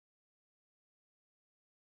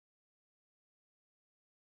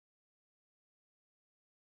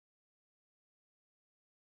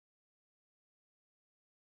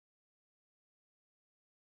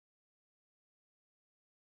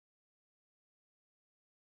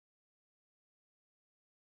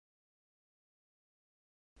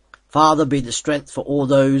Father, be the strength for all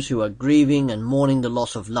those who are grieving and mourning the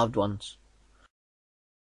loss of loved ones.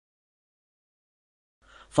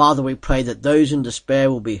 Father, we pray that those in despair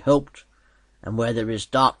will be helped, and where there is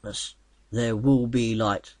darkness, there will be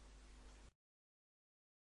light.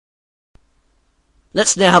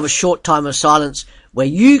 Let's now have a short time of silence where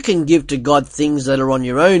you can give to God things that are on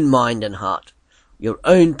your own mind and heart, your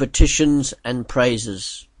own petitions and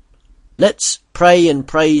praises. Let's pray and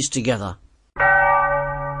praise together.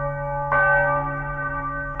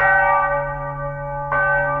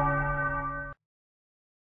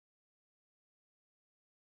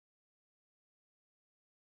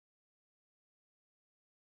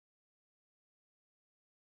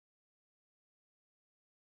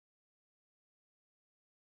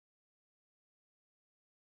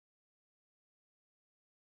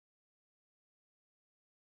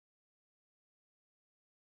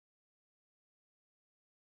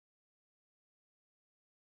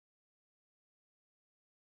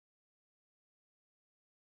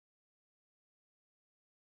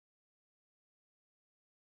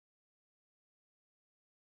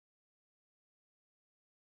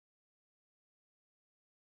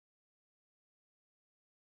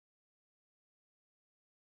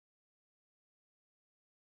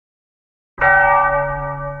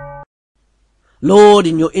 Lord,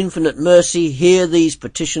 in your infinite mercy, hear these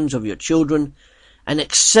petitions of your children and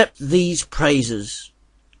accept these praises.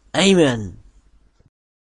 Amen.